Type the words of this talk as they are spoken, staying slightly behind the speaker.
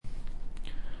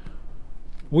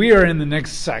We are in the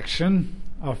next section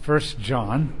of 1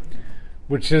 John,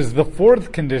 which is the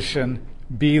fourth condition,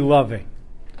 be loving.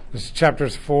 This is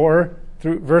chapters 4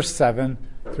 through verse 7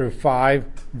 through 5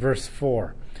 verse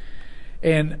 4.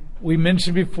 And we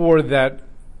mentioned before that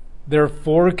there are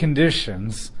four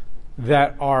conditions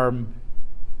that are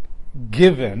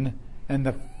given in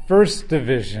the first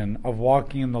division of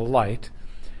walking in the light,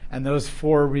 and those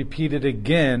four are repeated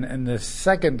again in the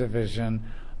second division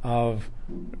of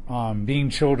being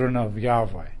children of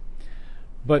Yahweh.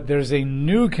 But there's a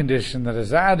new condition that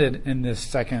is added in this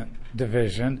second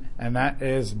division, and that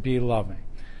is be loving.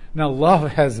 Now,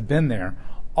 love has been there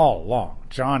all along.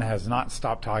 John has not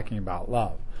stopped talking about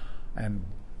love, and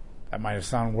that might have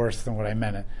sounded worse than what I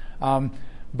meant it.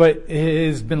 But he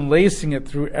has been lacing it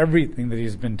through everything that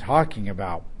he's been talking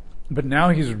about. But now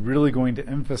he's really going to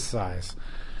emphasize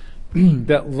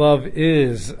that love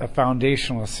is a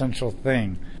foundational, essential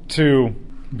thing to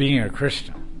being a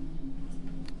Christian.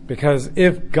 Because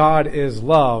if God is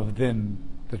love, then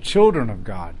the children of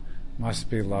God must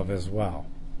be love as well.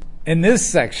 In this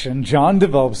section, John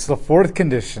develops the fourth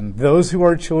condition. Those who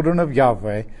are children of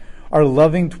Yahweh are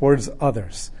loving towards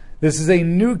others. This is a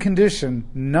new condition,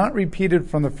 not repeated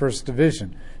from the first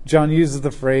division. John uses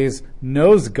the phrase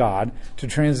knows God to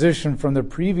transition from the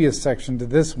previous section to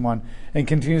this one and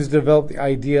continues to develop the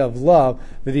idea of love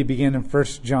that he began in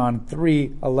 1 John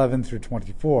 3:11 through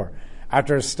 24.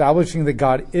 After establishing that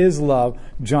God is love,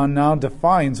 John now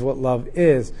defines what love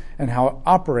is and how it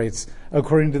operates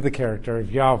according to the character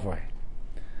of Yahweh.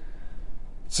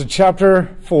 So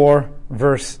chapter 4,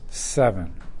 verse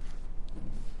 7.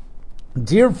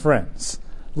 Dear friends,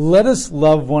 let us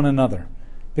love one another,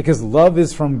 because love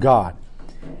is from God.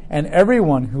 And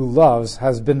everyone who loves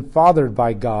has been fathered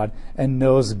by God and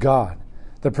knows God.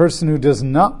 The person who does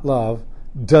not love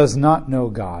does not know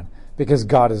God, because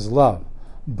God is love.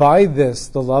 By this,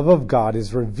 the love of God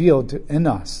is revealed in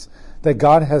us, that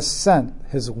God has sent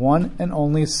his one and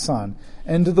only Son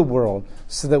into the world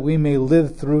so that we may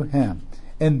live through him.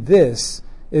 And this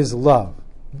is love.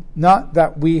 Not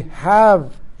that we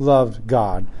have loved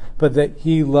God, but that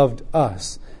he loved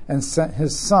us and sent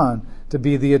his Son to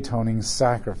be the atoning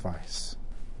sacrifice.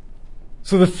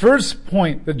 So the first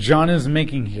point that John is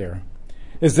making here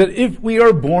is that if we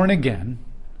are born again,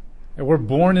 and we're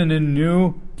born in a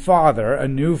new father, a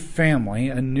new family,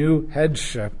 a new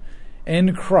headship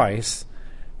in Christ,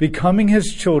 becoming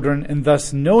his children and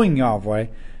thus knowing Yahweh,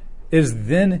 is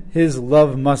then his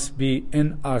love must be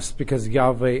in us because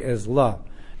Yahweh is love.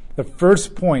 The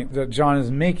first point that John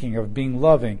is making of being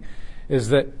loving is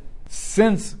that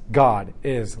since God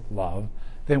is love,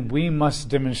 then we must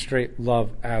demonstrate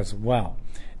love as well.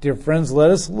 Dear friends, let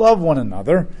us love one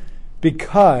another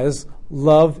because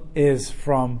love is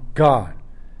from God.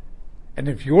 And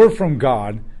if you're from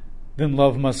God, then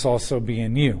love must also be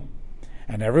in you.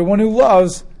 And everyone who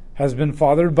loves has been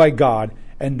fathered by God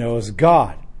and knows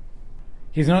God.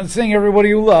 He's not saying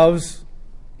everybody who loves,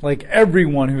 like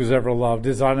everyone who's ever loved,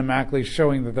 is automatically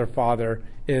showing that their father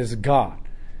is God.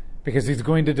 Because he's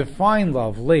going to define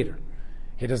love later.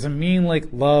 He doesn't mean like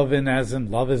love and as in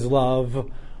love is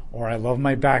love, or I love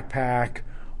my backpack,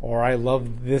 or I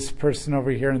love this person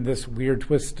over here in this weird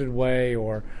twisted way,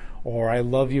 or I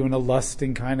love you in a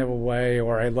lusting kind of a way,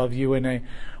 or I love you in a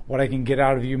what I can get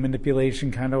out of you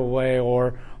manipulation kind of a way,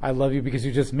 or I love you because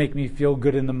you just make me feel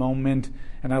good in the moment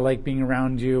and I like being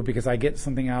around you because I get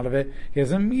something out of it. He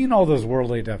doesn't mean all those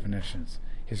worldly definitions.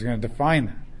 He's going to define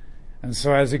that. And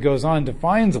so as he goes on,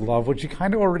 defines love, which he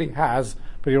kind of already has,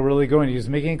 but he'll really go into. He's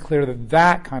making it clear that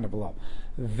that kind of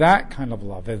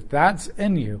love, if that's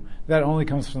in you, that only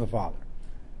comes from the Father.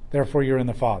 Therefore, you're in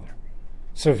the Father.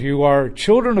 So if you are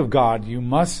children of God, you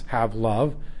must have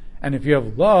love. And if you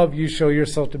have love, you show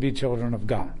yourself to be children of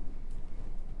God.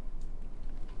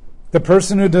 The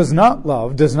person who does not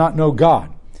love does not know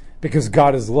God, because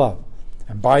God is love.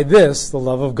 And by this, the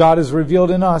love of God is revealed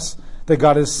in us, that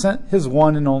God has sent his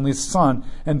one and only Son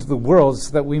into the world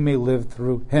so that we may live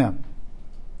through him.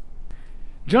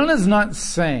 John is not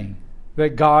saying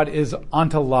that God is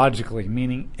ontologically,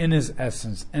 meaning in his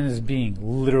essence, in his being,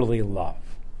 literally love.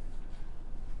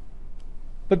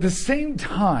 But at the same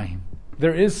time,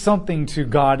 there is something to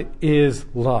God is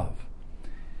love.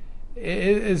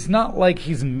 It's not like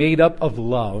he's made up of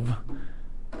love,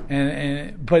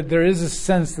 but there is a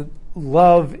sense that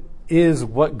love is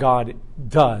what God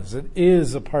does. It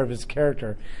is a part of his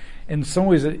character. In some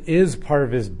ways, it is part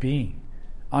of his being,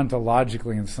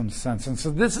 ontologically in some sense. And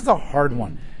so this is a hard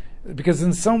one. Because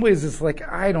in some ways it's like,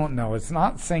 I don't know, it's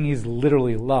not saying he's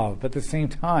literally love, but at the same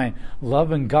time,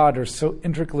 love and God are so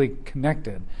intricately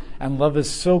connected, and love is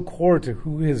so core to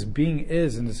who his being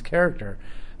is and his character,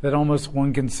 that almost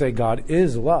one can say God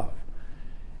is love.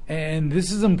 And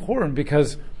this is important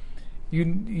because you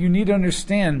need to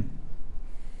understand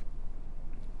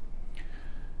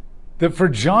that for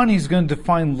John, he's going to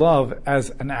define love as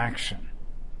an action.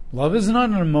 Love is not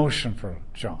an emotion for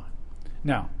John.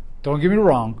 Now, don't get me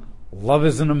wrong, love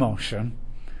is an emotion,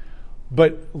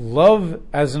 but love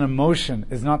as an emotion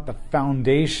is not the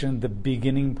foundation, the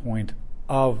beginning point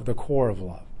of the core of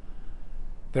love.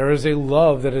 There is a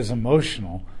love that is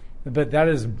emotional, but that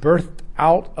is birthed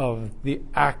out of the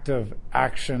act of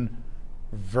action,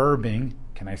 verbing.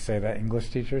 Can I say that, English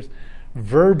teachers?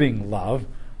 Verbing love,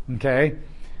 okay?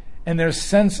 And their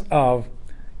sense of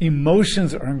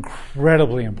emotions are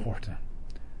incredibly important.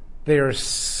 They are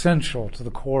essential to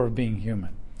the core of being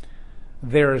human.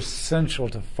 They are essential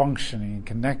to functioning and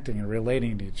connecting and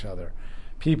relating to each other.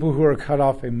 People who are cut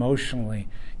off emotionally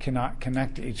cannot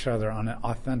connect to each other on an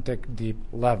authentic, deep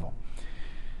level.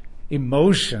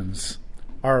 Emotions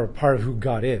are a part of who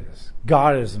God is.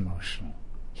 God is emotional.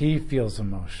 He feels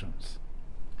emotions.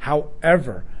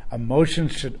 However,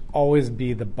 emotions should always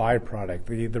be the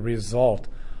byproduct, the result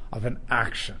of an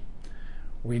action.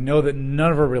 We know that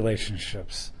none of our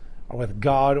relationships with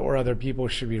God or other people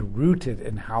should be rooted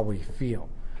in how we feel,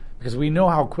 because we know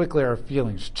how quickly our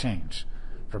feelings change.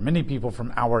 For many people,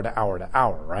 from hour to hour to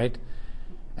hour, right?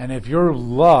 And if your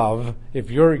love, if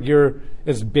your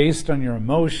is based on your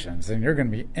emotions, then you're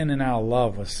going to be in and out of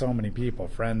love with so many people,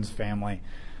 friends, family,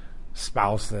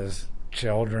 spouses,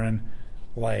 children,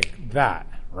 like that,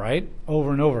 right?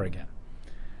 Over and over again.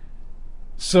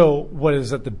 So what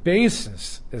is at the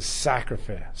basis is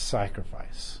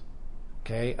sacrifice.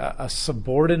 Okay? A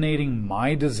subordinating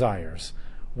my desires,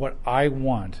 what I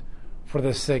want, for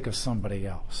the sake of somebody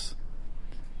else.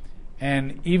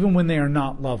 And even when they are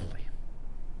not lovely,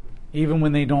 even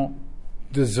when they don't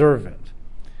deserve it,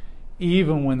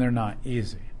 even when they're not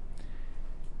easy.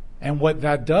 And what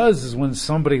that does is when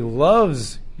somebody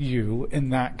loves you in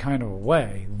that kind of a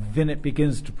way, then it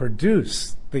begins to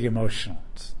produce the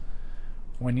emotions.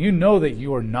 When you know that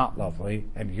you are not lovely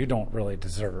and you don't really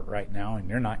deserve it right now and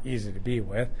you're not easy to be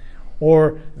with,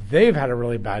 or they've had a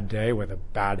really bad day with a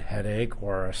bad headache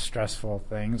or stressful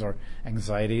things or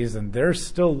anxieties, and they're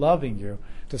still loving you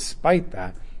despite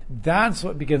that, that's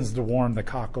what begins to warm the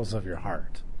cockles of your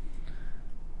heart.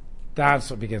 That's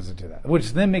what begins to do that,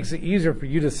 which then makes it easier for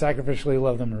you to sacrificially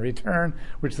love them in return,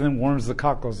 which then warms the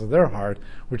cockles of their heart,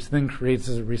 which then creates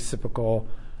a reciprocal,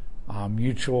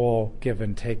 mutual give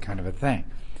and take kind of a thing.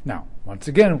 Now, once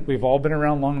again, we've all been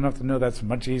around long enough to know that's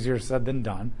much easier said than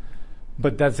done,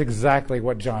 but that's exactly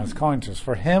what John is calling to us.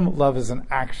 For him, love is an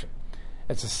action.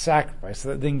 It's a sacrifice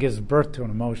that then gives birth to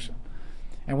an emotion.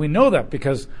 And we know that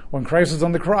because when Christ was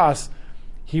on the cross,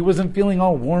 he wasn't feeling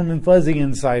all warm and fuzzy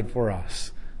inside for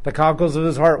us. The cockles of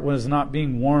his heart was not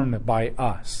being warmed by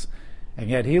us. And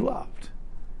yet he loved.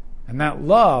 And that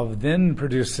love then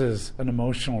produces an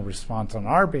emotional response on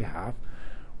our behalf,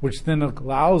 which then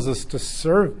allows us to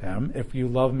serve him. If you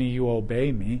love me, you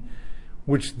obey me,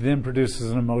 which then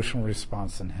produces an emotional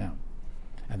response in him.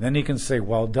 And then he can say,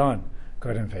 well done,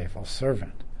 good and faithful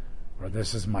servant, or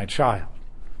this is my child.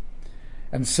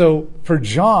 And so for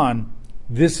John,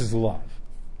 this is love.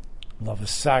 Love is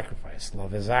sacrifice.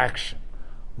 Love is action.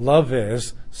 Love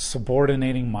is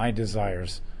subordinating my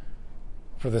desires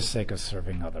for the sake of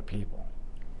serving other people.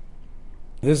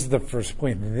 This is the first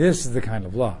point. This is the kind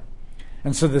of love.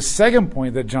 And so the second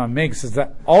point that John makes is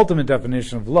that ultimate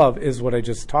definition of love is what I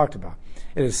just talked about.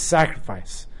 It is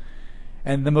sacrifice.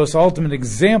 And the most ultimate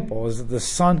example is that the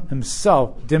Son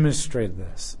himself demonstrated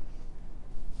this.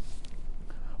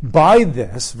 By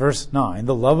this, verse 9,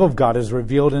 the love of God is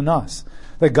revealed in us,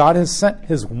 that God has sent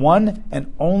his one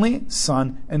and only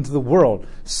Son into the world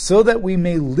so that we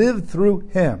may live through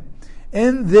him.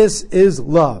 And this is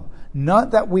love,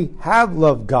 not that we have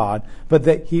loved God, but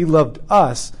that he loved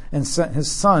us and sent his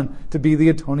Son to be the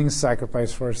atoning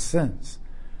sacrifice for our sins.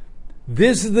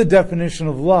 This is the definition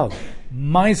of love.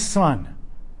 My Son,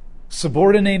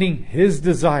 subordinating his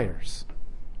desires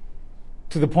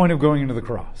to the point of going into the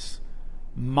cross.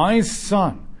 My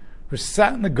Son, who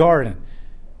sat in the garden,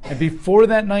 and before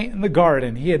that night in the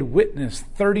garden, he had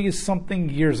witnessed 30-something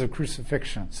years of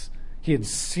crucifixions. He had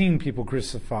seen people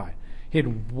crucified. He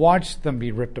had watched them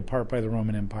be ripped apart by the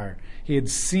Roman Empire. He had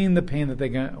seen the pain that they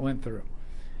went through.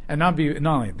 And not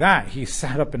only that, he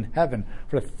sat up in heaven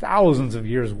for thousands of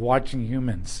years watching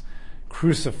humans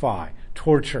crucify,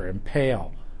 torture,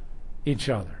 impale each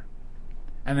other.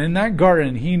 And in that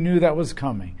garden, he knew that was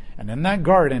coming. And in that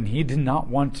garden, he did not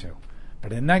want to.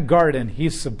 But in that garden, he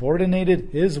subordinated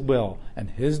his will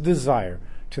and his desire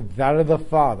to that of the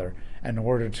Father in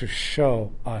order to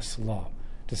show us love,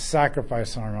 to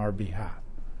sacrifice on our behalf.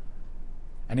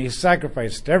 And he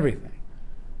sacrificed everything.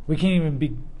 We can't even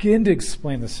begin to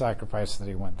explain the sacrifice that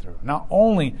he went through. Not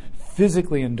only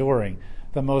physically enduring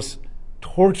the most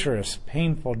torturous,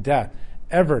 painful death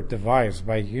ever devised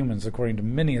by humans, according to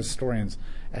many historians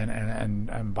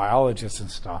and biologists and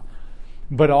stuff,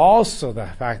 but also the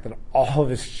fact that all of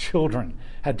his children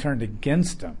had turned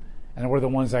against him and were the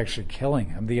ones actually killing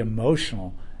him, the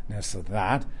emotionalness of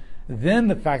that. Then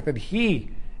the fact that he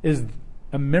is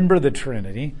a member of the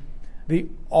Trinity, the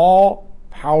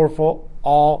all-powerful,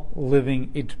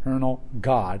 all-living, eternal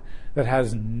God that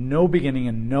has no beginning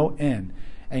and no end,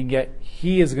 and yet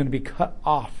he is going to be cut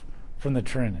off from the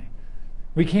Trinity.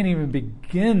 We can't even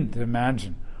begin to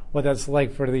imagine what that's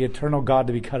like for the eternal God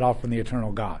to be cut off from the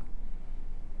eternal God.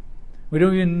 We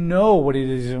don't even know what it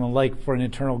is even like for an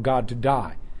eternal God to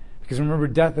die. Because remember,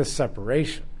 death is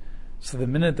separation. So the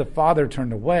minute the Father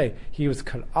turned away, he was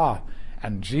cut off.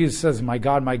 And Jesus says, my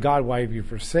God, why have you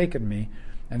forsaken me?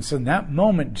 And so in that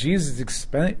moment, Jesus is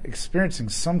experiencing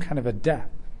some kind of a death.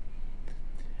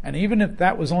 And even if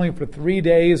that was only for 3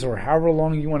 days or however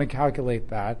long you want to calculate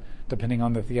that, depending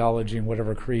on the theology and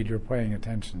whatever creed you're paying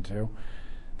attention to,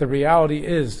 the reality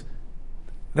is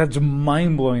that's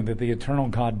mind-blowing that the eternal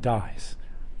God dies.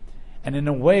 And in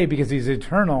a way, because he's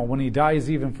eternal, when he dies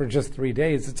even for just 3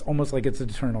 days, it's almost like it's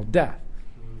eternal death.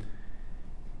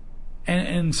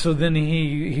 And so then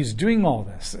he's doing all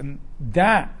this. And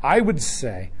that, I would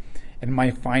say, in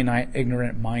my finite,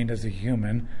 ignorant mind as a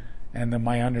human, and then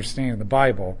my understanding of the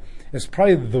Bible, is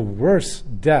probably the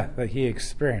worst death that he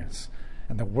experienced.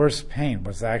 And the worst pain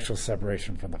was the actual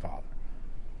separation from the Father.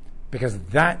 Because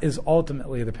that is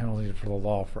ultimately the penalty for the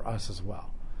law for us as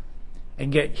well.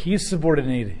 And yet he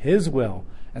subordinated his will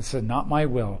and said, not my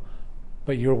will,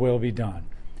 but your will be done.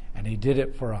 And he did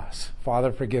it for us.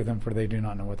 Father, forgive them, for they do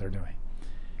not know what they're doing.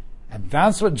 And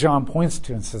that's what John points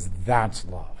to and says, that's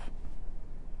love.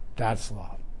 That's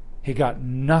love. He got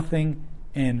nothing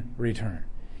in return.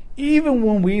 Even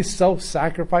when we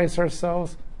self-sacrifice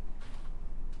ourselves,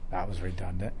 that was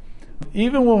redundant.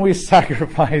 Even when we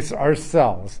sacrifice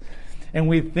ourselves and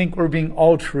we think we're being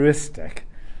altruistic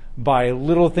by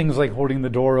little things like holding the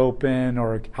door open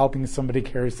or helping somebody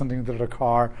carry something to their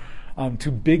car,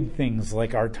 to big things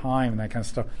like our time and that kind of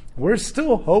stuff, we're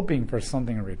still hoping for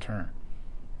something in return.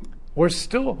 We're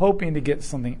still hoping to get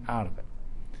something out of it.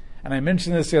 And I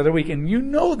mentioned this the other week, and you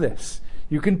know this.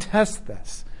 You can test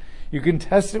this. You can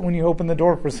test it when you open the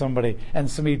door for somebody and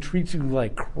somebody treats you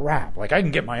like crap. Like, I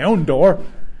can get my own door.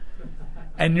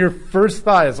 And your first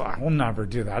thought is, I will never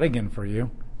do that again for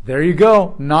you. There you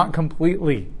go. Not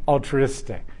completely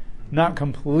altruistic. Not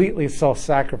completely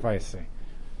self-sacrificing.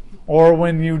 Or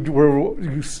when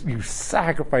you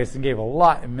sacrificed and gave a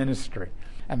lot in ministry,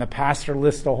 and the pastor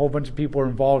lists a whole bunch of people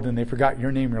involved and they forgot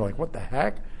your name. You're like, what the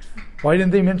heck? Why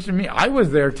didn't they mention me? I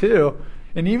was there too.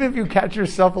 And even if you catch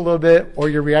yourself a little bit, or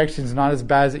your reaction's not as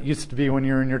bad as it used to be when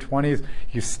you were in your 20s,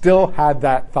 you still had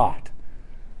that thought.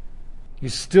 You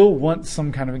still want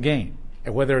some kind of a gain.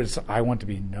 And whether it's I want to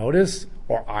be noticed,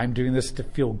 or I'm doing this to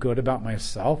feel good about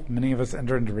myself. Many of us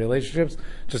enter into relationships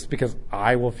just because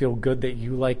I will feel good that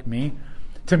you like me.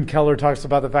 Tim Keller talks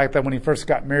about the fact that when he first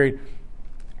got married,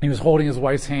 he was holding his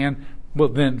wife's hand, well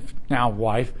then now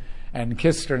wife, and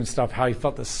kissed her and stuff, how he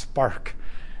felt this spark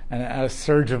and a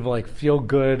surge of like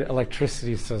feel-good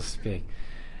electricity, so to speak.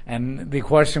 And the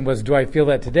question was, do I feel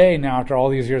that today now after all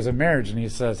these years of marriage? And he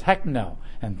says, heck no,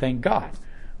 and thank God.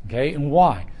 Okay, and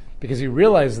why? Because he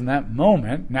realized in that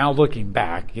moment, now looking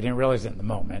back, he didn't realize it in the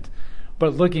moment,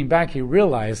 but looking back, he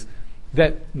realized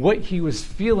that what he was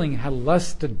feeling had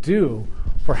less to do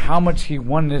for how much he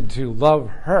wanted to love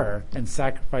her and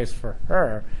sacrifice for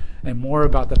her, and more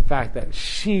about the fact that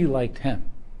she liked him.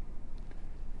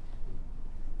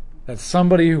 That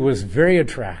somebody who was very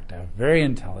attractive, very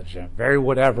intelligent, very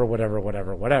whatever,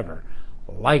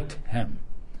 liked him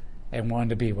and wanted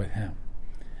to be with him.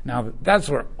 Now, that's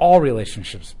where all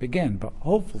relationships begin, but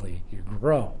hopefully you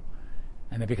grow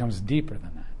and it becomes deeper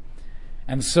than that.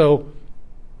 And so,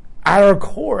 at our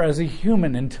core as a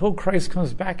human, until Christ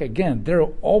comes back again, there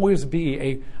will always be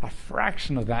a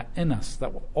fraction of that in us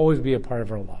that will always be a part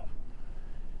of our love.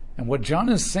 And what John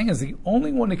is saying is the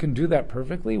only one who can do that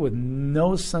perfectly with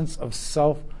no sense of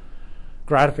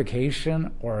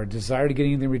self-gratification or a desire to get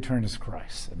anything in return is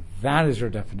Christ. And that is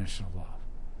your definition of love.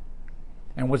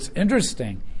 And what's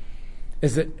interesting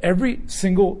is that every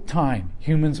single time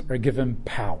humans are given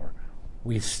power,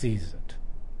 we seize it.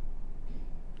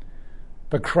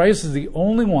 But Christ is the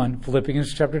only one,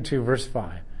 Philippians chapter 2, verse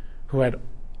 5, who had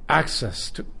access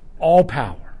to all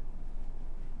power,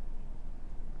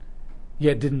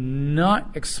 yet did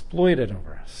not exploit it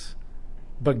over us,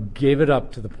 but gave it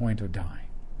up to the point of dying.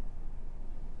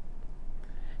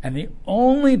 And the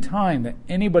only time that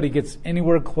anybody gets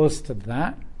anywhere close to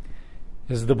that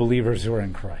is the believers who are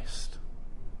in Christ.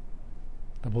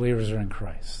 The believers are in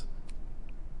Christ.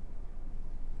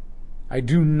 I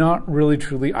do not really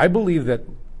truly, I believe that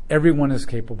everyone is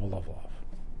capable of love.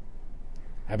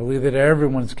 I believe that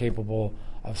everyone is capable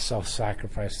of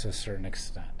self-sacrifice to a certain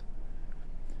extent.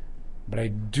 But I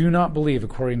do not believe,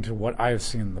 according to what I've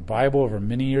seen in the Bible over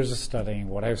many years of studying,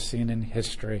 what I've seen in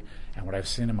history, and what I've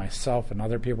seen in myself and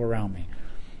other people around me,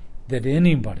 that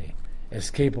anybody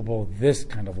is capable of this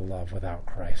kind of love without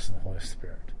Christ and the Holy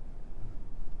Spirit.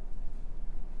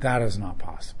 That is not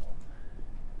possible.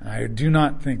 And I do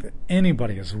not think that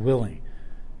anybody is willing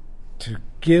to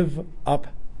give up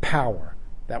power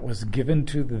that was given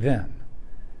to them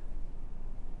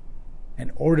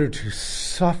in order to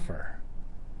suffer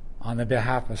on the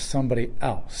behalf of somebody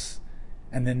else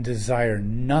and then desire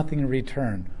nothing in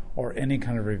return or any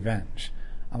kind of revenge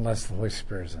unless the Holy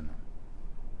Spirit is in them.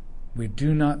 We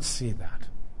do not see that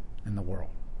in the world.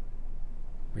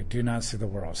 We do not see the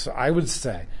world. So I would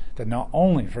say that not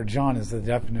only for John is the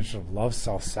definition of love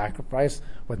self-sacrifice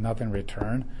with nothing in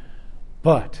return,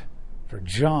 but for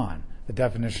John, the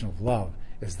definition of love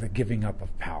is the giving up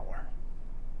of power.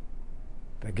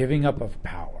 The giving up of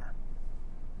power.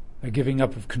 The giving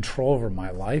up of control over my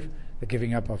life. The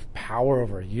giving up of power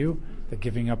over you. The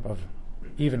giving up of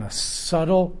even a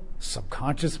subtle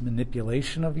subconscious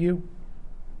manipulation of you.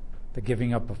 The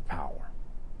giving up of power.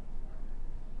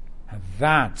 And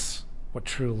that's what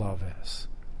true love is.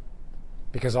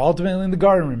 Because ultimately in the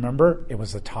garden, remember, it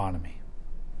was autonomy.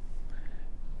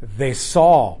 They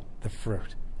saw the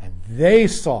fruit, and they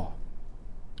saw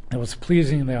it was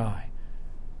pleasing in the eye,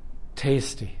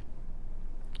 tasty,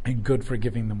 and good for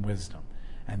giving them wisdom.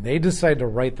 And they decided to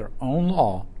write their own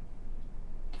law.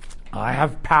 I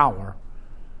have power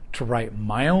to write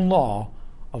my own law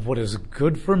of what is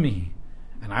good for me,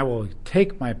 and I will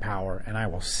take my power and I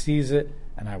will seize it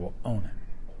and I will own it.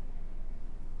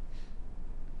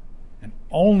 And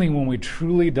only when we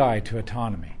truly die to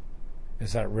autonomy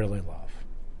is that really love.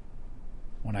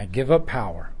 When I give up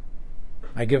power,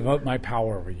 I give up my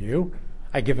power over you.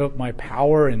 I give up my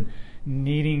power in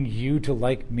needing you to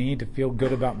like me, to feel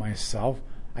good about myself.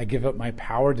 I give up my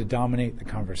power to dominate the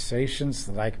conversation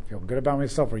so that I can feel good about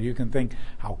myself, or you can think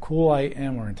how cool I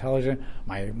am or intelligent.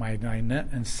 My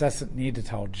incessant need to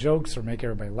tell jokes or make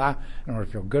everybody laugh in order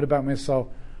to feel good about myself,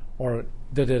 or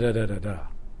da-da-da-da-da-da.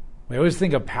 We always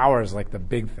think of power as like the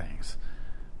big things.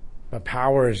 But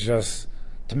power is just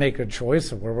to make a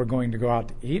choice of where we're going to go out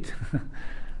to eat.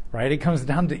 Right? It comes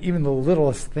down to even the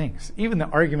littlest things. Even the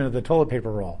argument of the toilet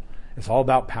paper roll. It's all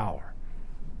about power.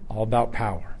 All about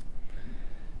power.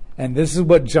 And this is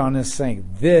what John is saying.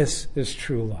 This is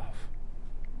true love.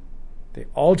 The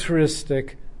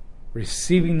altruistic,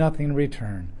 receiving nothing in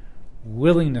return,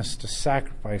 willingness to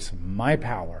sacrifice my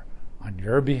power on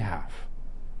your behalf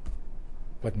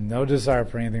with no desire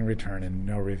for anything in return and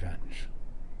no revenge.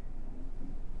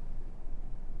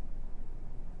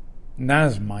 And that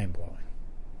is mind-blowing.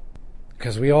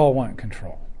 Because we all want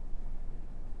control.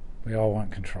 We all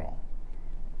want control.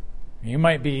 You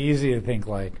might be easy to think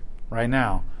like, right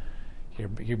now,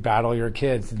 you battle your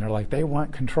kids and they're like, they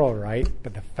want control, right?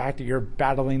 But the fact that you're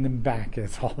battling them back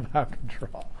is all about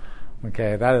control.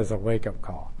 Okay, that is a wake-up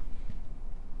call.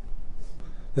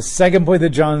 The second point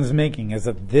that John is making is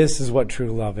that this is what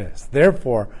true love is.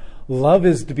 Therefore, love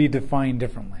is to be defined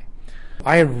differently.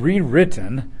 I have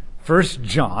rewritten 1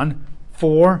 John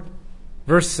 4,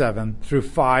 verse 7 through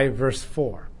 5, verse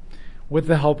 4, with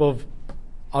the help of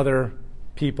other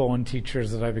people and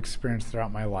teachers that I've experienced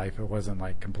throughout my life. It wasn't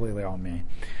like completely all me.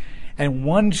 And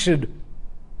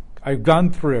I've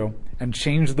gone through and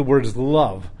changed the words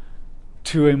love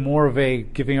to a more of a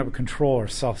giving up control or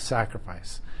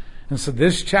self-sacrifice. And so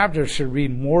this chapter should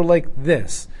read more like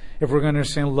this if we're going to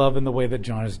understand love in the way that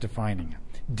John is defining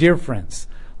it. Dear friends,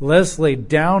 let us lay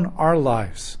down our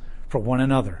lives for one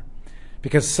another,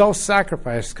 because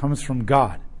self-sacrifice comes from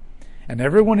God. And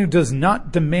everyone who does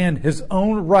not demand his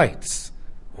own rights,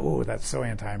 oh, that's so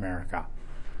anti-America,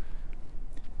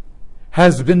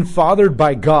 has been fathered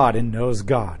by God and knows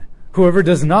God. Whoever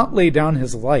does not lay down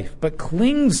his life, but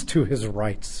clings to his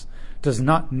rights, does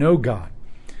not know God,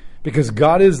 because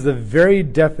God is the very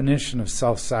definition of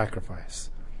self-sacrifice.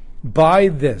 By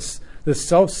this, the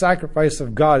self-sacrifice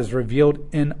of God is revealed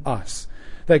in us,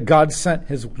 that God sent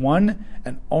his one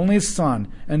and only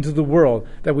Son into the world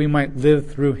that we might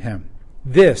live through him.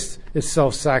 This is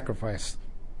self-sacrifice.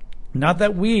 Not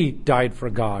that we died for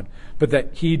God, but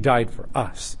that he died for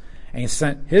us. And he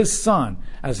sent his Son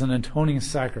as an atoning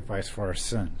sacrifice for our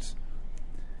sins.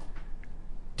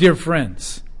 Dear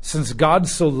friends, since God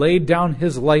so laid down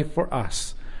his life for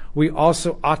us, we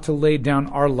also ought to lay down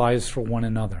our lives for one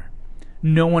another.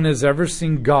 No one has ever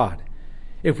seen God.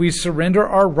 If we surrender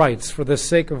our rights for the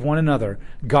sake of one another,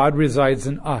 God resides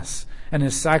in us, and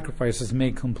his sacrifice is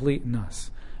made complete in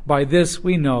us. By this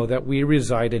we know that we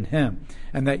reside in him,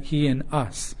 and that he in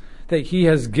us, that he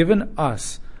has given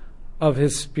us of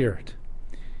his Spirit.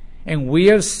 And we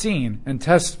have seen and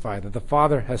testify that the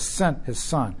Father has sent his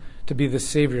Son to be the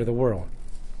Savior of the world.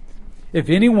 If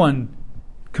anyone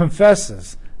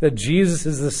confesses that Jesus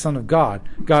is the Son of God,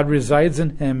 God resides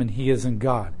in him and he is in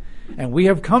God. And we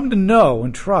have come to know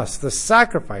and trust the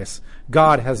sacrifice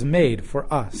God has made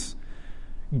for us.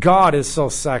 God is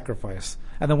self-sacrifice,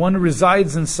 and the one who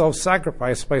resides in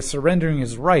self-sacrifice by surrendering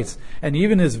his rights and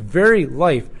even his very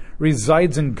life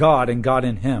resides in God and God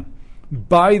in him.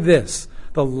 By this,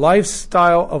 the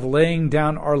lifestyle of laying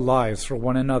down our lives for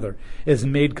one another is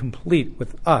made complete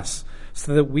with us,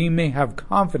 so that we may have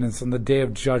confidence on the day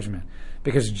of judgment.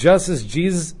 Because just as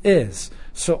Jesus is,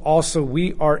 so also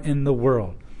we are in the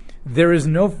world. There is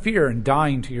no fear in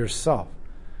dying to yourself,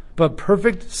 but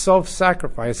perfect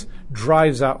self-sacrifice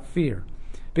drives out fear,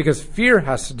 because fear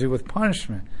has to do with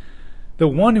punishment. The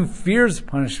one who fears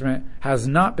punishment has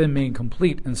not been made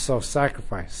complete in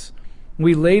self-sacrifice.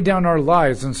 We lay down our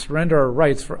lives and surrender our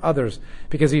rights for others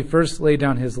because he first laid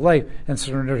down his life and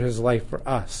surrendered his life for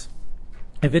us.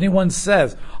 If anyone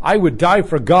says, I would die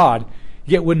for God,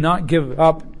 yet would not give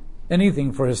up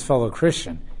anything for his fellow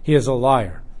Christian, he is a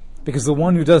liar. Because the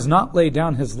one who does not lay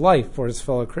down his life for his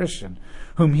fellow Christian,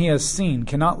 whom he has seen,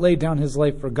 cannot lay down his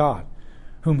life for God,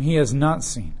 whom he has not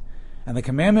seen. And the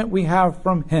commandment we have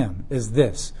from him is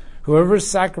this: whoever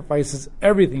sacrifices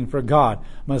everything for God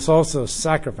must also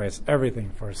sacrifice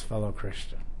everything for his fellow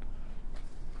Christian.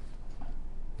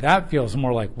 That feels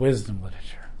more like wisdom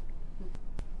literature.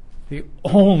 The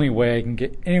only way I can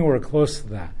get anywhere close to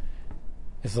that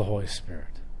is the Holy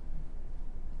Spirit.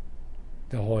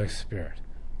 The Holy Spirit.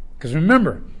 Because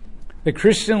remember, the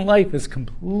Christian life is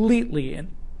completely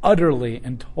and utterly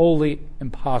and totally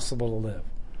impossible to live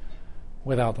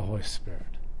without the Holy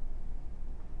Spirit.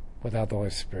 Without the Holy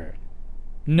Spirit.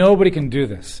 Nobody can do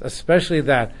this, especially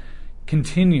that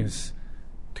continues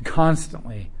to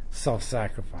constantly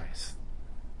self-sacrifice.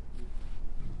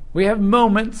 We have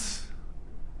moments,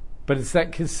 but it's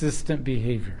that consistent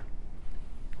behavior.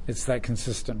 It's that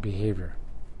consistent behavior.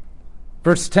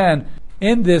 Verse 10,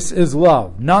 in this is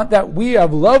love, not that we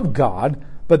have loved God,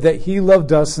 but that he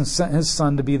loved us and sent his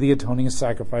Son to be the atoning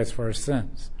sacrifice for our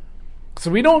sins. So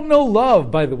we don't know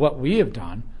love by what we have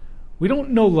done. We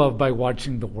don't know love by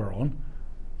watching the world.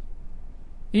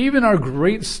 Even our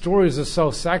great stories of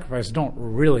self-sacrifice don't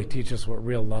really teach us what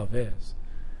real love is.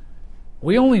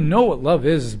 We only know what love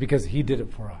is because he did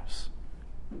it for us.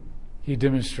 He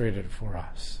demonstrated it for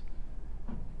us.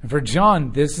 And for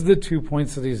John, this is the 2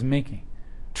 points that he's making.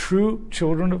 True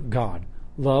children of God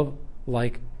love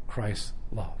like Christ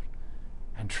loved.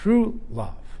 And true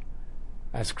love,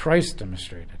 as Christ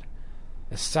demonstrated,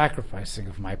 is sacrificing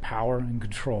of my power and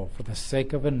control for the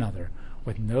sake of another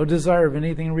with no desire of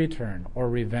anything in return or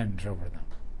revenge over them.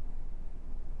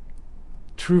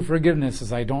 True forgiveness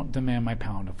is I don't demand my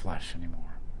pound of flesh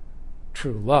anymore.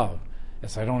 True love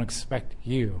is I don't expect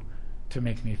you to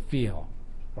make me feel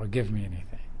or give me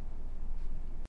anything.